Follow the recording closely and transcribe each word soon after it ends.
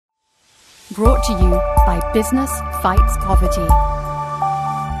Brought to you by Business Fights Poverty.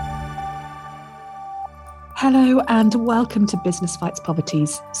 Hello and welcome to Business Fights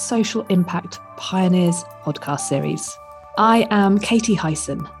Poverty's Social Impact Pioneers podcast series. I am Katie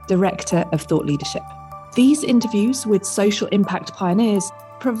Hyson, Director of Thought Leadership. These interviews with social impact pioneers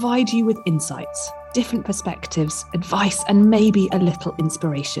provide you with insights, different perspectives, advice, and maybe a little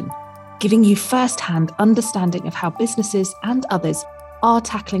inspiration, giving you first-hand understanding of how businesses and others are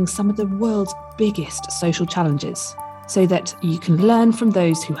tackling some of the world's biggest social challenges, so that you can learn from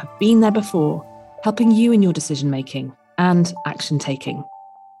those who have been there before, helping you in your decision-making and action-taking.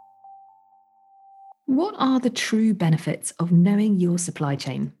 What are the true benefits of knowing your supply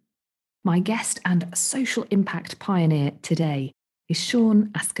chain? My guest and social impact pioneer today is Sean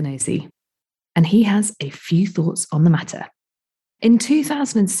Askinosie, and he has a few thoughts on the matter. In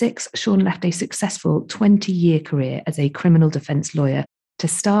 2006, Sean left a successful 20-year career as a criminal defense lawyer to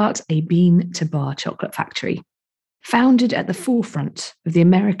start a bean-to-bar chocolate factory. Founded at the forefront of the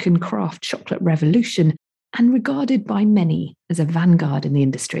American craft chocolate revolution and regarded by many as a vanguard in the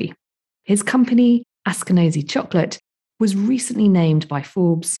industry, his company, Askinosie Chocolate, was recently named by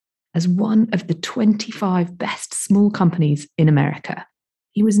Forbes as one of the 25 best small companies in America.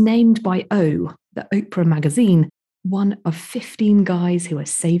 He was named by O, the Oprah magazine, one of 15 guys who are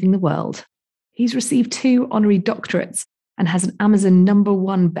saving the world. He's received 2 honorary doctorates and has an Amazon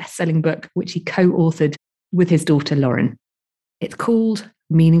 #1 best-selling book, which he co-authored with his daughter, Lauren. It's called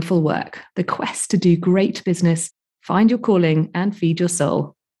Meaningful Work, the quest to do great business, find your calling, and feed your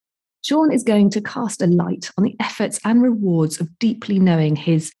soul. Sean is going to cast a light on the efforts and rewards of deeply knowing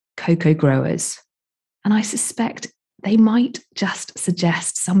his cocoa growers. And I suspect they might just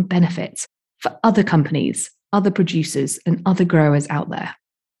suggest some benefits for other companies, other producers, and other growers out there,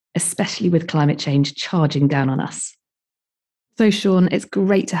 especially with climate change charging down on us. So, Sean, it's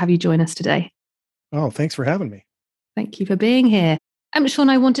great to have you join us today. Oh, thanks for having me. Thank you for being here. Sean,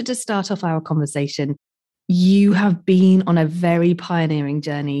 I wanted to start off our conversation. You have been on a very pioneering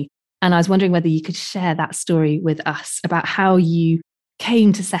journey, and I was wondering whether you could share that story with us about how you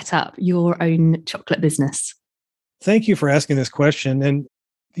came to set up your own chocolate business. Thank you for asking this question. And,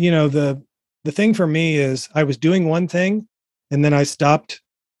 the thing for me is I was doing one thing and then I stopped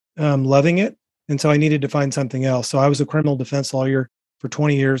loving it. And so I needed to find something else. So I was a criminal defense lawyer for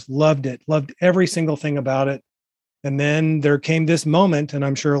 20 years, loved it, loved every single thing about it. And then there came this moment, and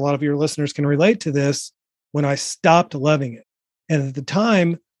I'm sure a lot of your listeners can relate to this, when I stopped loving it. And at the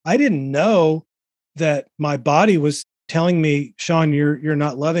time, I didn't know that my body was telling me, Sean, you're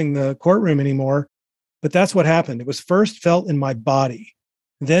not loving the courtroom anymore. But that's what happened. It was first felt in my body,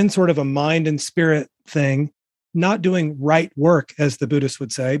 then sort of a mind and spirit thing, not doing right work, as the Buddhists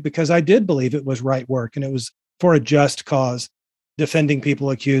would say, because I did believe it was right work and it was for a just cause, defending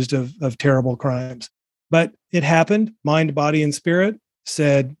people accused of terrible crimes. But it happened. Mind, body, and spirit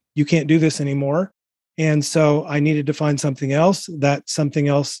said, you can't do this anymore. And so I needed to find something else.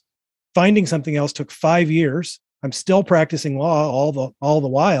 Finding something else took 5 years. I'm still practicing law all the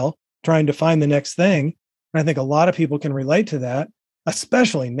while, trying to find the next thing. And I think a lot of people can relate to that,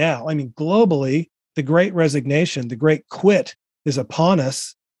 especially now. I mean, globally, the great resignation, the great quit is upon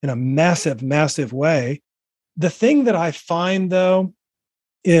us in a massive, massive way. The thing that I find, though,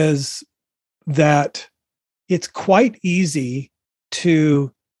 is that it's quite easy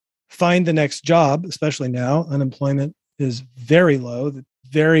to find the next job, especially now. Unemployment is very low,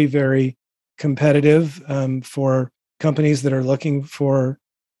 very, very competitive for companies that are looking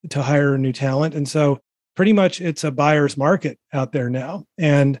to hire new talent. And so pretty much it's a buyer's market out there now.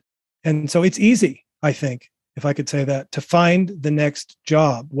 And so it's easy, I think, if I could say that, to find the next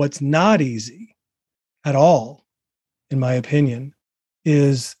job. What's not easy at all, in my opinion,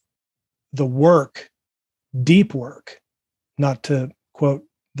 is the work, deep work, not to quote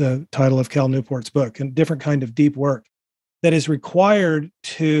the title of Cal Newport's book, a different kind of deep work that is required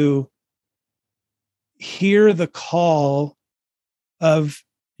to hear the call of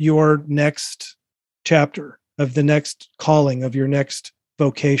your next chapter, of the next calling, of your next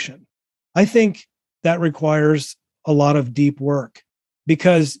vocation. I think that requires a lot of deep work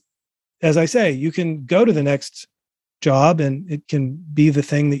because, as I say, you can go to the next job and it can be the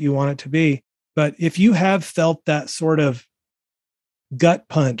thing that you want it to be. But if you have felt that sort of gut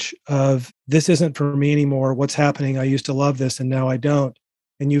punch of this isn't for me anymore, what's happening? I used to love this and now I don't.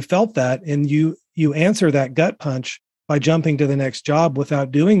 And you felt that and you answer that gut punch by jumping to the next job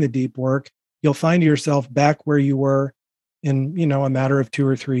without doing the deep work, you'll find yourself back where you were in, a matter of 2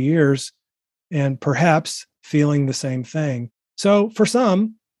 or 3 years, and perhaps feeling the same thing. So for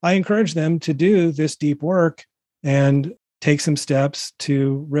some, I encourage them to do this deep work and take some steps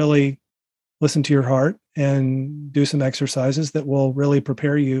to really listen to your heart and do some exercises that will really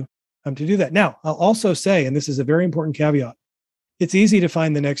prepare you to do that. Now, I'll also say, and this is a very important caveat, it's easy to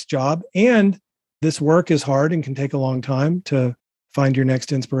find the next job, and this work is hard and can take a long time to find your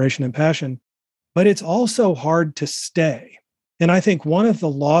next inspiration and passion, but it's also hard to stay. And I think one of the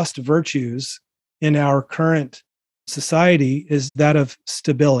lost virtues in our current society is that of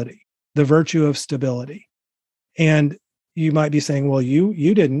stability, the virtue of stability. And you might be saying, well,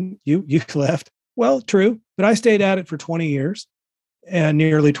 you didn't, you left. Well, true, but I stayed at it for 20 years and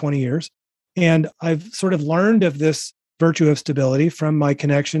nearly 20 years. And I've sort of learned of this virtue of stability from my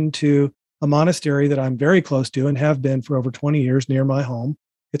connection to a monastery that I'm very close to and have been for over 20 years near my home.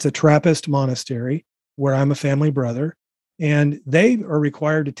 It's a Trappist monastery where I'm a family brother, and they are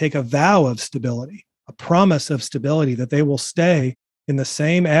required to take a vow of stability, a promise of stability that they will stay in the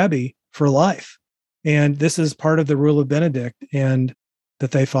same abbey for life. And this is part of the rule of Benedict and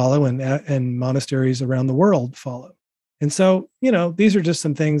that they follow and monasteries around the world follow. And so, these are just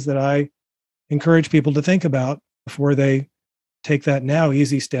some things that I encourage people to think about before they take that now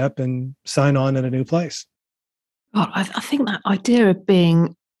easy step and sign on in a new place. God, I think that idea of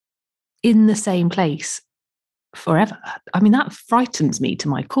being in the same place forever, I mean, that frightens me to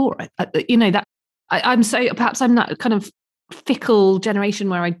my core. I'm that kind of fickle generation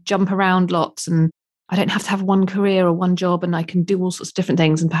where I jump around lots and I don't have to have one career or one job and I can do all sorts of different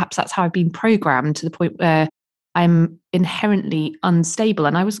things. And perhaps that's how I've been programmed to the point where I'm inherently unstable.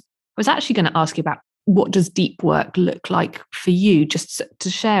 And I was actually going to ask you about what does deep work look like for you, just to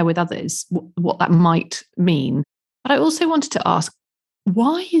share with others what that might mean. But I also wanted to ask,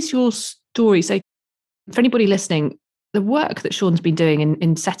 why is your story? So for anybody listening, the work that Sean's been doing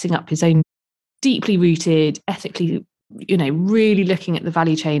in setting up his own deeply rooted, ethically, really looking at the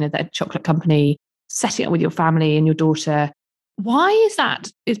value chain of that chocolate company, setting up with your family and your daughter. Why is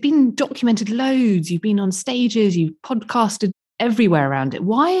that? It's been documented loads. You've been on stages, you've podcasted everywhere around it.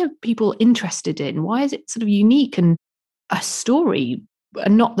 Why are people interested in? Why is it sort of unique and a story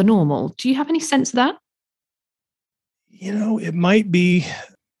and not the normal? Do you have any sense of that? It might be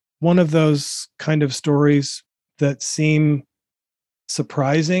one of those kind of stories that seem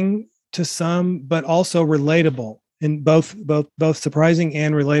surprising to some, but also relatable, in both surprising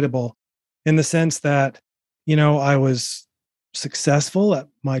and relatable, in the sense that, I was successful at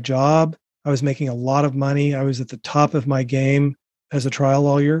my job. I was making a lot of money. I was at the top of my game as a trial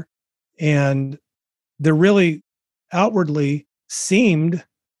lawyer. And there really outwardly seemed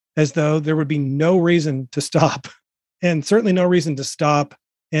as though there would be no reason to stop, and certainly no reason to stop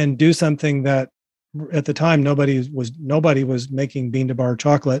and do something that at the time nobody was making bean to bar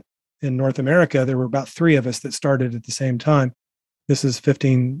chocolate in North America. There were about 3 of us that started at the same time. This is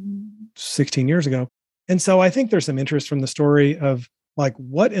 16 years ago. And so I think there's some interest from the story of like,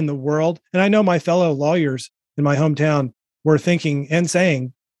 what in the world? And I know my fellow lawyers in my hometown were thinking and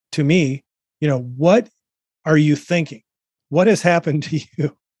saying to me, what are you thinking? What has happened to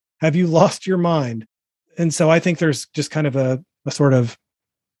you? Have you lost your mind? And so I think there's just kind of a sort of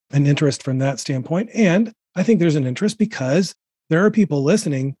an interest from that standpoint. And I think there's an interest because there are people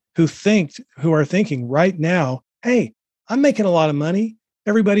listening who are thinking right now, hey, I'm making a lot of money.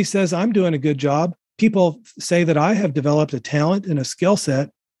 Everybody says I'm doing a good job. People say that I have developed a talent and a skill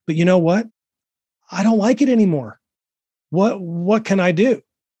set, but you know what? I don't like it anymore. What can I do?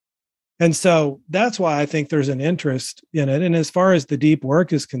 And so that's why I think there's an interest in it. And as far as the deep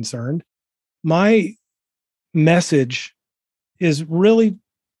work is concerned, my message is really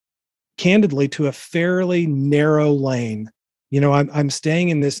candidly to a fairly narrow lane. I'm staying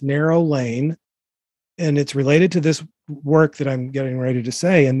in this narrow lane, and it's related to this work that I'm getting ready to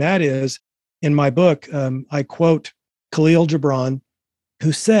say. And that is, in my book, I quote Khalil Gibran,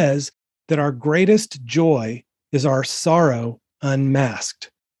 who says that our greatest joy is our sorrow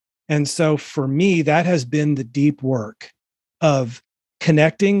unmasked. And so for me, that has been the deep work of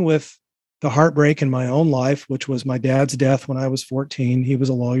connecting with the heartbreak in my own life, which was my dad's death when I was 14. He was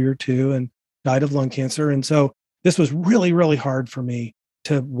a lawyer too and died of lung cancer. And so this was really, really hard for me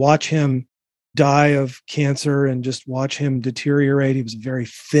to watch him die of cancer and just watch him deteriorate. He was a very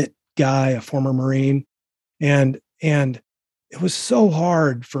fit guy, a former Marine. And it was so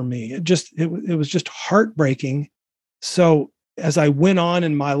hard for me. It was just heartbreaking. So as I went on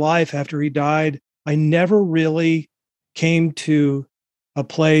in my life after he died, I never really came to a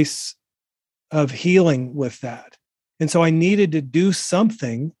place of healing with that. And so I needed to do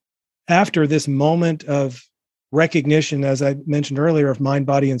something after this moment of recognition, as I mentioned earlier, of mind,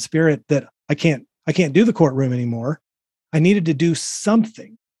 body, and spirit, that I can't do the courtroom anymore. I needed to do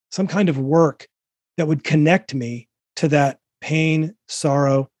something, some kind of work that would connect me to that pain,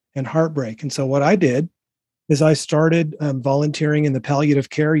 sorrow, and heartbreak. And so what I did is I started volunteering in the palliative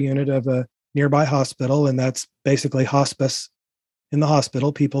care unit of a nearby hospital. And that's basically hospice in the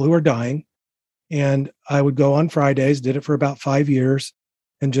hospital, people who are dying. And I would go on Fridays, did it for about 5 years.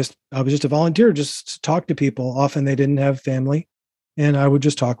 And I was just a volunteer, just to talk to people. Often they didn't have family. And I would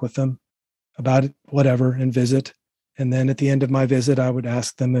just talk with them about it, whatever, and visit. And then at the end of my visit, I would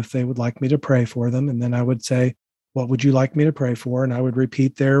ask them if they would like me to pray for them. And then I would say, what would you like me to pray for? And I would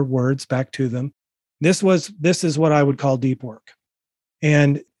repeat their words back to them. This is what I would call deep work.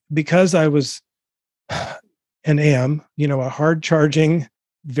 And because I was and am, a hard charging,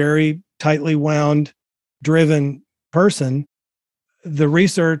 very tightly wound, driven person, the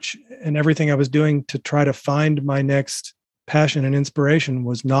research and everything I was doing to try to find my next passion and inspiration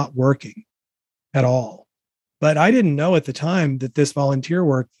was not working at all. But I didn't know at the time that this volunteer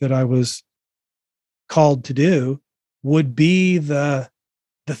work that I was called to do would be the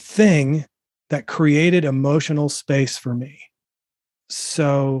thing that created emotional space for me.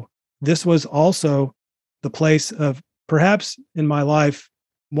 So this was also the place of, perhaps in my life,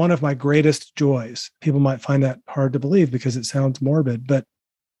 one of my greatest joys. People might find that hard to believe because it sounds morbid, but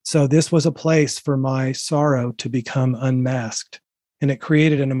so this was a place for my sorrow to become unmasked. And it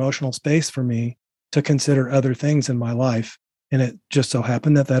created an emotional space for me to consider other things in my life. And it just so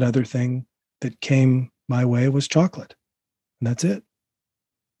happened that other thing that came my way was chocolate. And that's it.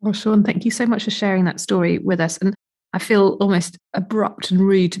 Well, Sean, thank you so much for sharing that story with us. And I feel almost abrupt and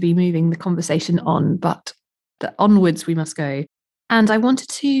rude to be moving the conversation on, but onwards we must go. And I wanted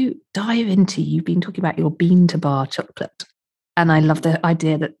to dive into, you've been talking about your bean to bar chocolate. And I love the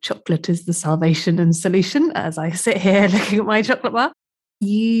idea that chocolate is the salvation and solution as I sit here looking at my chocolate bar.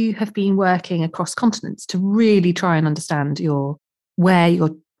 You have been working across continents to really try and understand where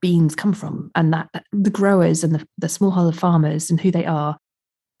your beans come from, and that the growers and the smallholder farmers and who they are.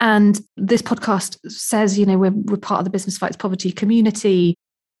 And this podcast says, we're part of the Business Fights Poverty community.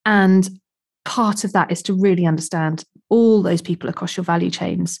 And part of that is to really understand all those people across your value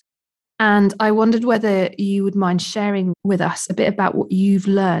chains. And I wondered whether you would mind sharing with us a bit about what you've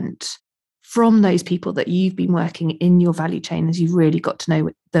learned from those people that you've been working in your value chain as you've really got to know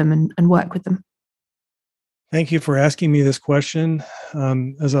them and work with them. Thank you for asking me this question.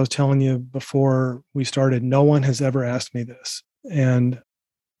 As I was telling you before we started, no one has ever asked me this. And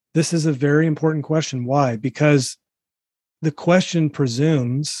this is a very important question. Why? Because the question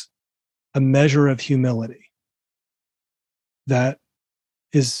presumes a measure of humility that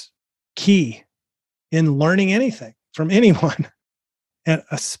is key in learning anything from anyone, and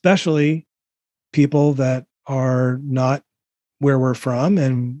especially people that are not where we're from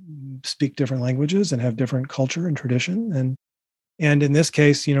and speak different languages and have different culture and tradition. And in this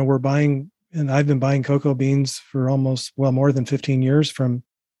case, we're buying, and I've been buying cocoa beans for more than 15 years from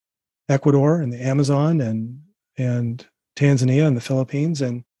Ecuador and the Amazon and Tanzania and the Philippines.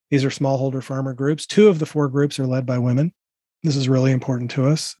 And these are smallholder farmer groups. 2 of the 4 groups are led by women. This is really important to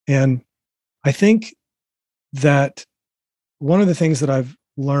us. And I think that one of the things that I've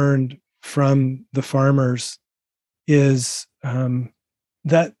learned from the farmers is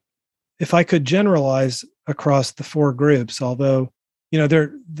that if I could generalize across the 4 groups, although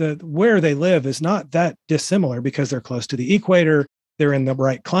where they live is not that dissimilar because they're close to the equator, they're in the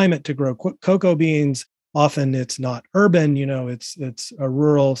right climate to grow cocoa beans. Often it's not urban, it's a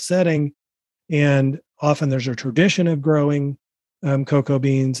rural setting, and often there's a tradition of growing cocoa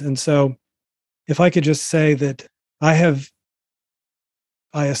beans. And so, if I could just say that I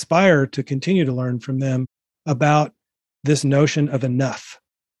aspire to continue to learn from them about this notion of enough.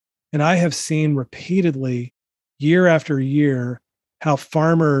 And I have seen repeatedly, year after year, how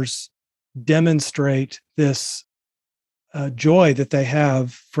farmers demonstrate this joy that they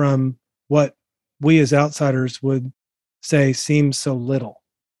have from what we as outsiders would say seems so little.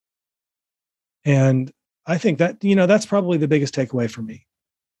 And I think that, that's probably the biggest takeaway for me.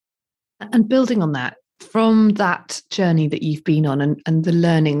 And building on that, from that journey that you've been on and the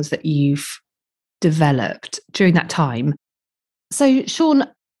learnings that you've developed during that time. So, Sean,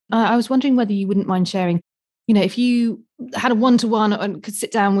 I was wondering whether you wouldn't mind sharing, if you had a one-to-one and could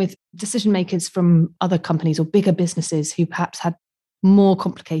sit down with decision makers from other companies or bigger businesses who perhaps had more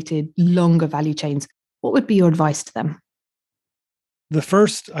complicated, longer value chains, what would be your advice to them? The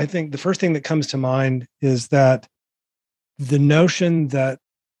first thing that comes to mind is that the notion that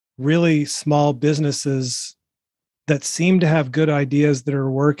really small businesses that seem to have good ideas that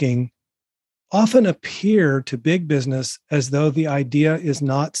are working often appear to big business as though the idea is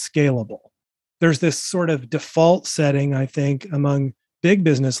not scalable. There's this sort of default setting, I think, among big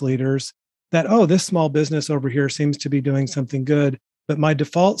business leaders that, this small business over here seems to be doing something good, but my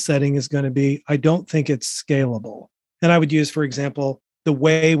default setting is going to be, I don't think it's scalable. And I would use, for example, the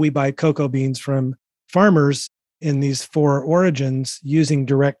way we buy cocoa beans from farmers in these 4 origins using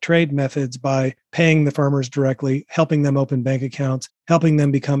direct trade methods by paying the farmers directly, helping them open bank accounts, helping them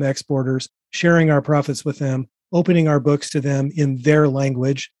become exporters, sharing our profits with them, opening our books to them in their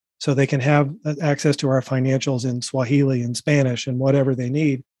language so they can have access to our financials in Swahili and Spanish and whatever they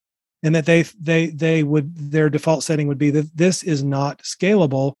need. And that they would, their default setting would be that this is not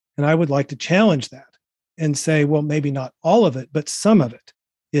scalable. And I would like to challenge that and say, well, maybe not all of it, but some of it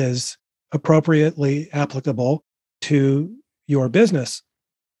is appropriately applicable to your business.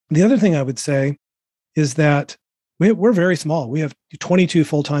 The other thing I would say is that we're very small. We have 22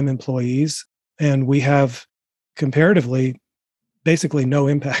 full-time employees, and we have comparatively basically no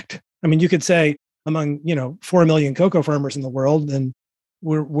impact. I mean, you could say among 4 million cocoa farmers in the world, then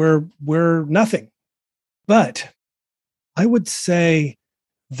we're nothing. But I would say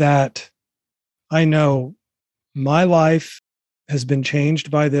that I know my life has been changed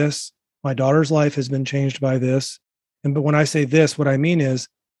by this. My daughter's life has been changed by this. But when I say this, what I mean is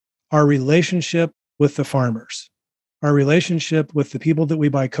our relationship with the farmers, our relationship with the people that we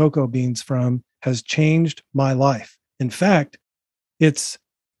buy cocoa beans from has changed my life. In fact, it's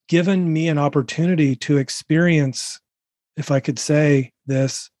given me an opportunity to experience, if I could say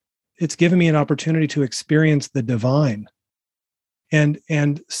this, it's given me an opportunity to experience the divine.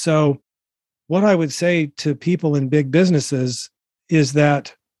 And so what I would say to people in big businesses is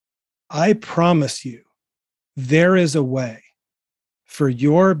that I promise you, there is a way for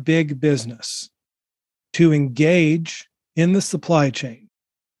your big business to engage in the supply chain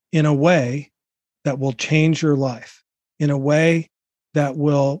in a way that will change your life, in a way that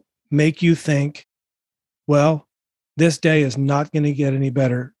will make you think, well, this day is not going to get any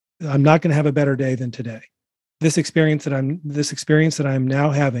better. I'm not going to have a better day than today. This experience that I'm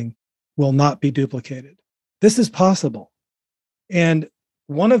now having will not be duplicated. This is possible. And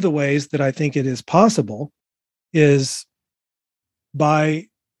one of the ways that I think it is possible is by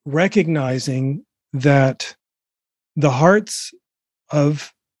recognizing that the hearts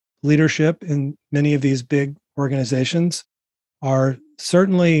of leadership in many of these big organizations are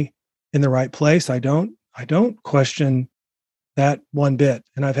certainly in the right place. I don't question that one bit.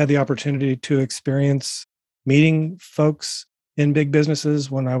 And I've had the opportunity to experience meeting folks in big businesses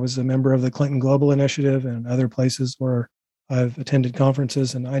when I was a member of the Clinton Global Initiative and other places where I've attended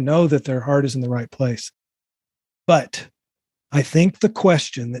conferences, and I know that their heart is in the right place. But I think the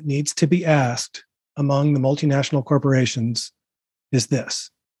question that needs to be asked among the multinational corporations is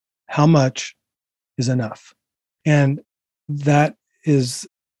this: how much is enough? And that is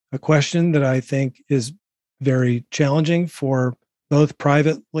a question that I think is very challenging for both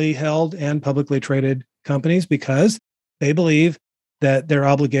privately held and publicly traded companies, because they believe that their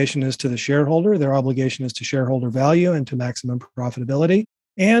obligation is to the shareholder, their obligation is to shareholder value and to maximum profitability.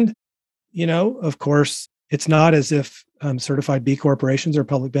 And, of course, it's not as if certified B corporations or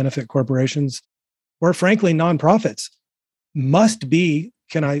public benefit corporations, or frankly, nonprofits must be,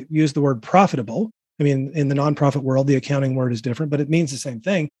 can I use the word profitable? I mean, in the nonprofit world, the accounting word is different, but it means the same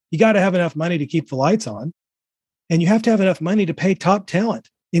thing. You got to have enough money to keep the lights on. And you have to have enough money to pay top talent,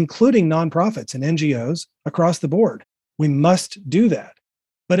 including nonprofits and NGOs across the board. We must do that.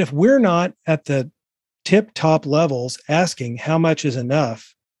 But if we're not at the tip top levels asking how much is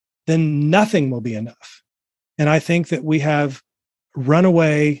enough, then nothing will be enough. And I think that we have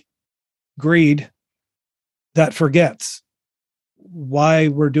runaway greed that forgets why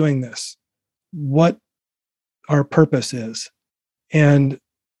we're doing this, what our purpose is. And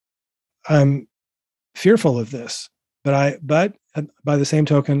I'm fearful of this, but by the same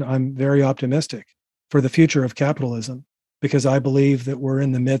token, I'm very optimistic for the future of capitalism, because I believe that we're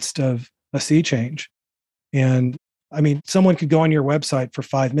in the midst of a sea change. And I mean, someone could go on your website for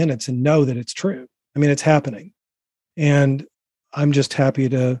 5 minutes and know that it's true. I mean, it's happening. And I'm just happy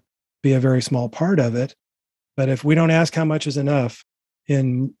to be a very small part of it. But if we don't ask how much is enough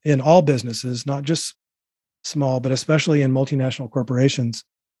in all businesses, not just small, but especially in multinational corporations,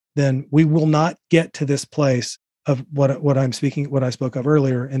 then we will not get to this place of what I spoke of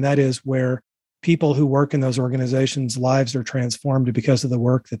earlier. And that is where people who work in those organizations' lives are transformed because of the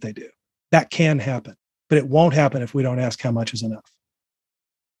work that they do. That can happen, but it won't happen if we don't ask how much is enough.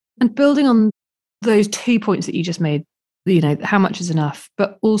 And building on those 2 points that you just made, how much is enough,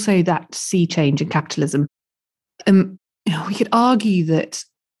 but also that sea change in capitalism. We could argue that,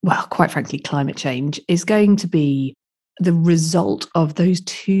 well, quite frankly, climate change is going to be the result of those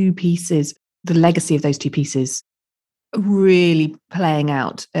 2 pieces, the legacy of those 2 pieces really playing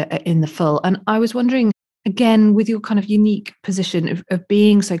out in the full. And I was wondering, Again, with your kind of unique position of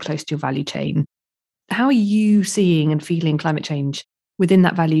being so close to your value chain, how are you seeing and feeling climate change within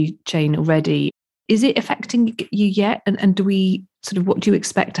that value chain already? Is it affecting you yet? And do we sort of, what do you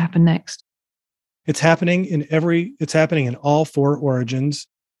expect to happen next? It's happening it's happening in all four origins.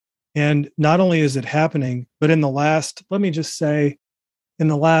 And not only is it happening, but let me just say, in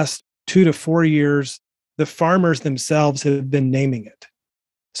the last 2 to 4 years, the farmers themselves have been naming it.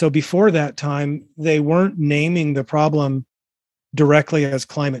 So before that time, they weren't naming the problem directly as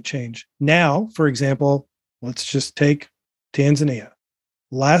climate change. Now, for example, let's just take Tanzania.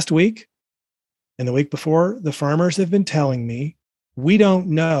 Last week and the week before, the farmers have been telling me, we don't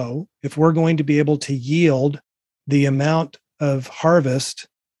know if we're going to be able to yield the amount of harvest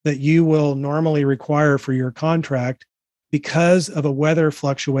that you will normally require for your contract because of a weather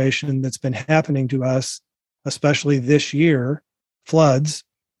fluctuation that's been happening to us, especially this year, floods.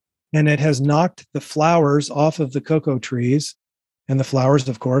 And it has knocked the flowers off of the cocoa trees. And the flowers,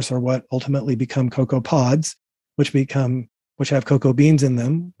 of course, are what ultimately become cocoa pods, which have cocoa beans in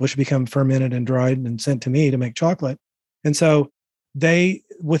them, which become fermented and dried and sent to me to make chocolate. And so they,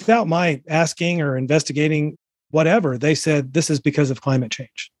 without my asking or investigating whatever, they said, this is because of climate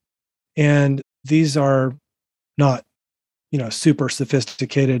change. And these are not, super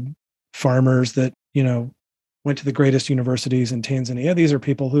sophisticated farmers that, went to the greatest universities in Tanzania. These are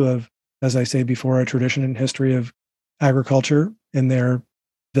people who have, as I say before, a tradition and history of agriculture in their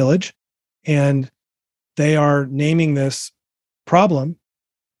village. And they are naming this problem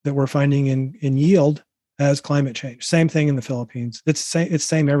that we're finding in yield as climate change. Same thing in the Philippines. It's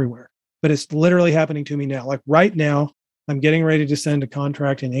same everywhere, but it's literally happening to me now. Like right now, I'm getting ready to send a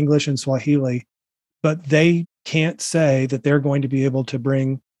contract in English and Swahili, but they can't say that they're going to be able to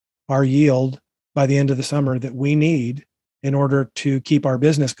bring our yield by the end of the summer that we need in order to keep our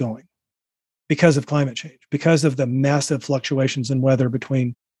business going because of climate change, because of the massive fluctuations in weather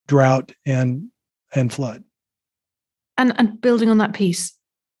between drought and flood. And building on that piece,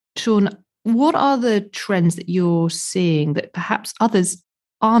 Sean, what are the trends that you're seeing that perhaps others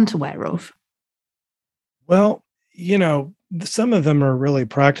aren't aware of? Well, some of them are really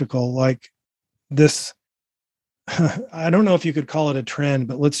practical, like this. I don't know if you could call it a trend,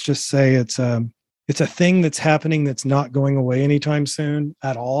 but let's just say it's a thing that's happening that's not going away anytime soon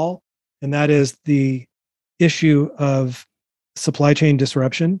at all. And that is the issue of supply chain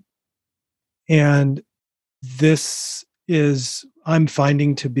disruption. And this is, I'm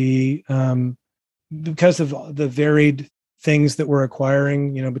finding to be, because of the varied things that we're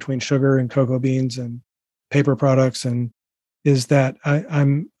acquiring, between sugar and cocoa beans and paper products, and is that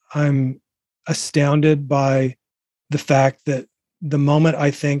I'm astounded by the fact that the moment I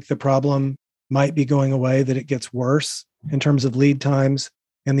think the problem might be going away, that it gets worse in terms of lead times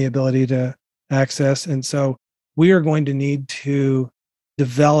and the ability to access. And so we are going to need to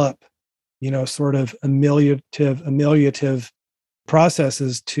develop, sort of ameliorative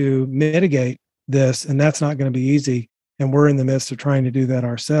processes to mitigate this. And that's not going to be easy. And we're in the midst of trying to do that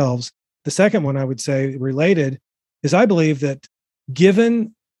ourselves. The second one I would say related is I believe that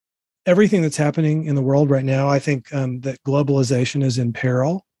given everything that's happening in the world right now, I think that globalization is in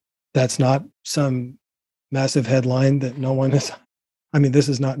peril. That's not some massive headline that no one is. I mean, this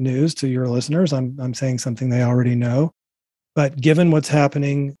is not news to your listeners. I'm saying something they already know. But given what's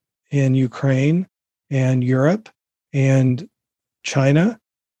happening in Ukraine and Europe and China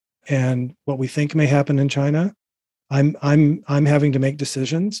and what we think may happen in China, I'm having to make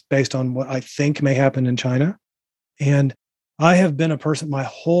decisions based on what I think may happen in China. And I have been a person my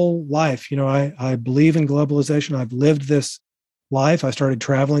whole life. I believe in globalization. I've lived this life. I started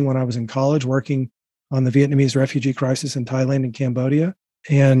traveling when I was in college, working on the Vietnamese refugee crisis in Thailand and Cambodia.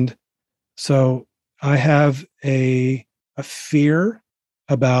 And so I have a fear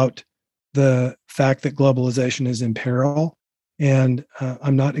about the fact that globalization is in peril. And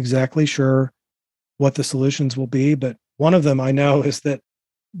I'm not exactly sure what the solutions will be, but one of them I know is that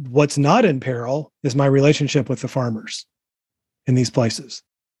what's not in peril is my relationship with the farmers in these places.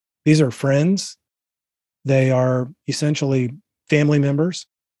 These are friends. They are essentially family members,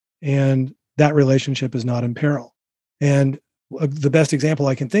 and that relationship is not in peril. And the best example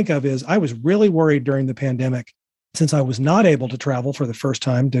I can think of is I was really worried during the pandemic, since I was not able to travel for the first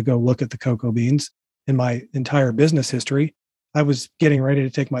time to go look at the cocoa beans in my entire business history. I was getting ready to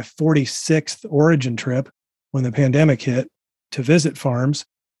take my 46th origin trip when the pandemic hit to visit farms.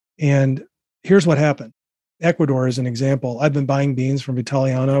 And here's what happened. Ecuador is an example. I've been buying beans from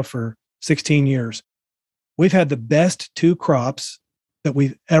Vitaliano for 16 years. We've had the best 2 crops that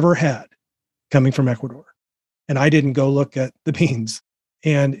we've ever had coming from Ecuador. And I didn't go look at the beans.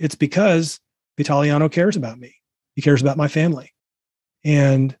 And it's because Vitaliano cares about me. He cares about my family.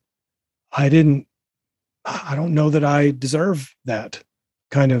 And I don't know that I deserve that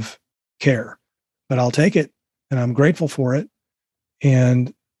kind of care, but I'll take it and I'm grateful for it.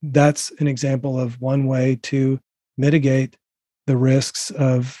 And that's an example of one way to mitigate the risks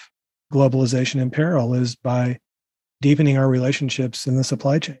of globalization and peril is by deepening our relationships in the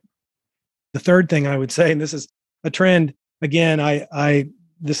supply chain. The third thing I would say, and this is a trend, again,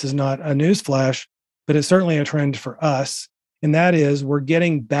 this is not a news flash, but it's certainly a trend for us. And that is we're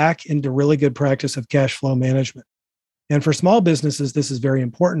getting back into really good practice of cash flow management. And for small businesses, this is very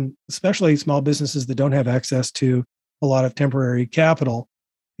important, especially small businesses that don't have access to a lot of temporary capital.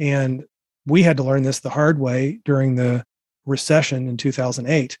 And we had to learn this the hard way during the recession in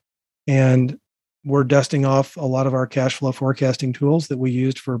 2008. And we're dusting off a lot of our cash flow forecasting tools that we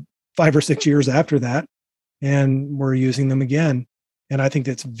used for 5 or 6 years after that. And we're using them again. And I think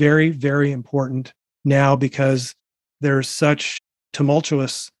that's very, very important now because there's such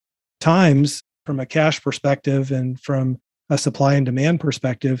tumultuous times from a cash perspective and from a supply and demand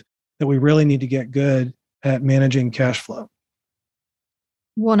perspective that we really need to get good at managing cash flow.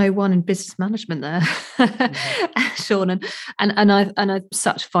 101 in business management there, Sean, and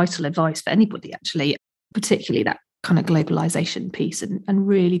such vital advice for anybody, actually, particularly that kind of globalization piece and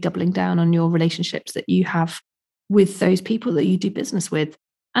really doubling down on your relationships that you have with those people that you do business with.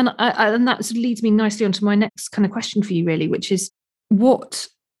 And that sort of leads me nicely onto my next kind of question for you, really, which is what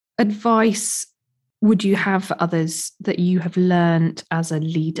advice would you have for others that you have learned as a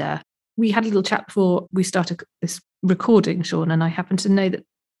leader? We had a little chat before we started this recording, Sean, and I happen to know that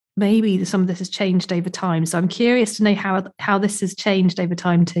maybe some of this has changed over time. So I'm curious to know how this has changed over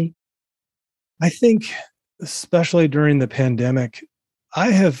time too. I think, especially during the pandemic,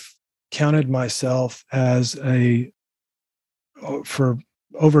 I have counted myself as for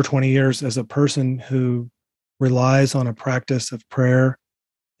over 20 years as a person who relies on a practice of prayer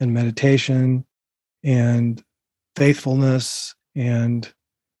and meditation and faithfulness and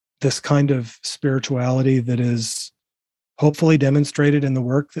this kind of spirituality that is hopefully demonstrated in the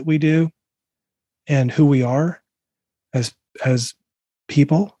work that we do and who we are as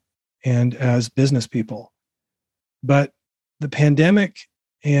people and as business people. But the pandemic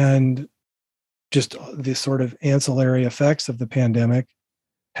and just the sort of ancillary effects of the pandemic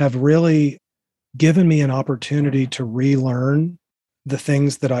have really given me an opportunity to relearn the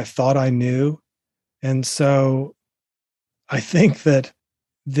things that I thought I knew. And so I think that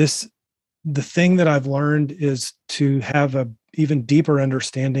the thing that I've learned is to have a even deeper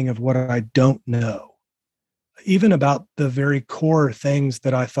understanding of what I don't know, even about the very core things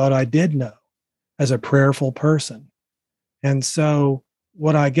that I thought I did know as a prayerful person. And so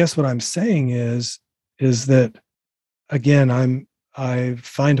what I'm saying is that, again, I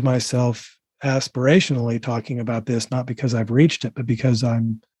find myself aspirationally talking about this, not because I've reached it, but because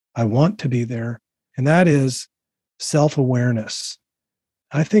I want to be there. And that is self-awareness.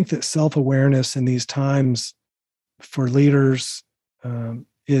 I think that self-awareness in these times for leaders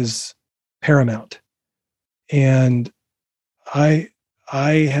is paramount. And I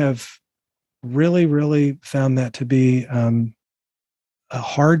have really, really found that to be a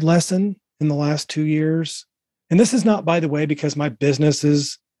hard lesson in the last 2 years. And this is not, by the way, because my business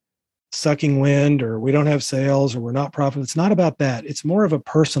is sucking wind or we don't have sales or we're not profitable. It's not about that. It's more of a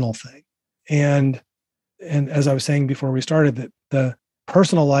personal thing. And as I was saying before we started, that the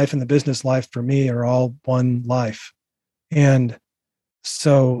personal life and the business life for me are all one life. And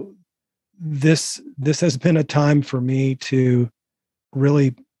so this has been a time for me to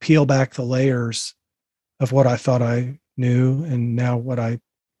really peel back the layers of what I thought I knew and now what I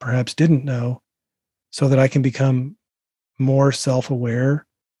perhaps didn't know, so that I can become more self-aware.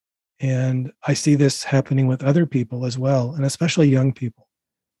 And I see this happening with other people as well, and especially young people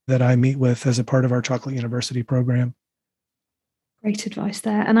that I meet with as a part of our Chocolate University program. Great advice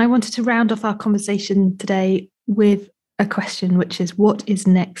there. And I wanted to round off our conversation today with a question, which is, what is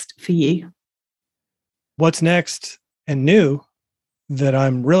next for you? What's next and new that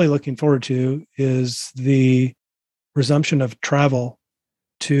I'm really looking forward to is the resumption of travel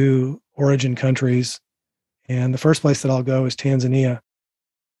to origin countries. And the first place that I'll go is Tanzania.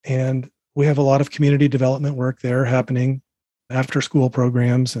 And we have a lot of community development work there happening, after school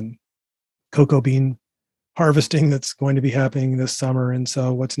programs and cocoa bean harvesting that's going to be happening this summer. And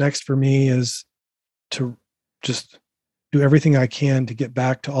so what's next for me is to just do everything I can to get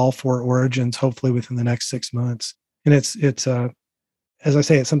back to all 4 origins, hopefully within the next 6 months. And it's as I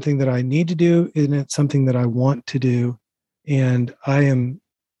say, it's something that I need to do, and it's something that I want to do. And I am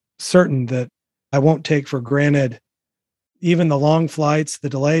certain that I won't take for granted even the long flights, the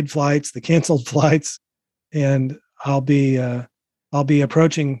delayed flights, the canceled flights, and I'll be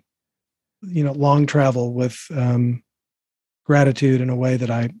approaching, long travel with gratitude in a way that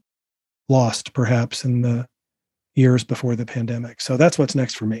I lost perhaps in the years before the pandemic. So that's what's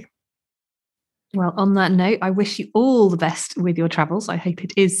next for me. Well, on that note, I wish you all the best with your travels. I hope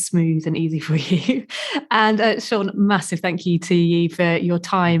it is smooth and easy for you. And Sean, massive thank you to you for your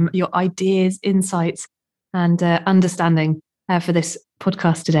time, your ideas, insights, and understanding for this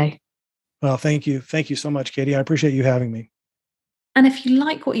podcast today. Well, thank you. Thank you so much, Katie. I appreciate you having me. And if you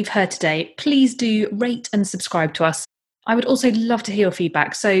like what you've heard today, please do rate and subscribe to us. I would also love to hear your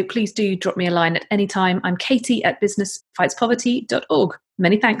feedback, so please do drop me a line at any time. I'm Katie at businessfightspoverty.org.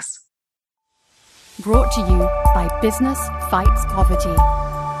 Many thanks. Brought to you by Business Fights Poverty.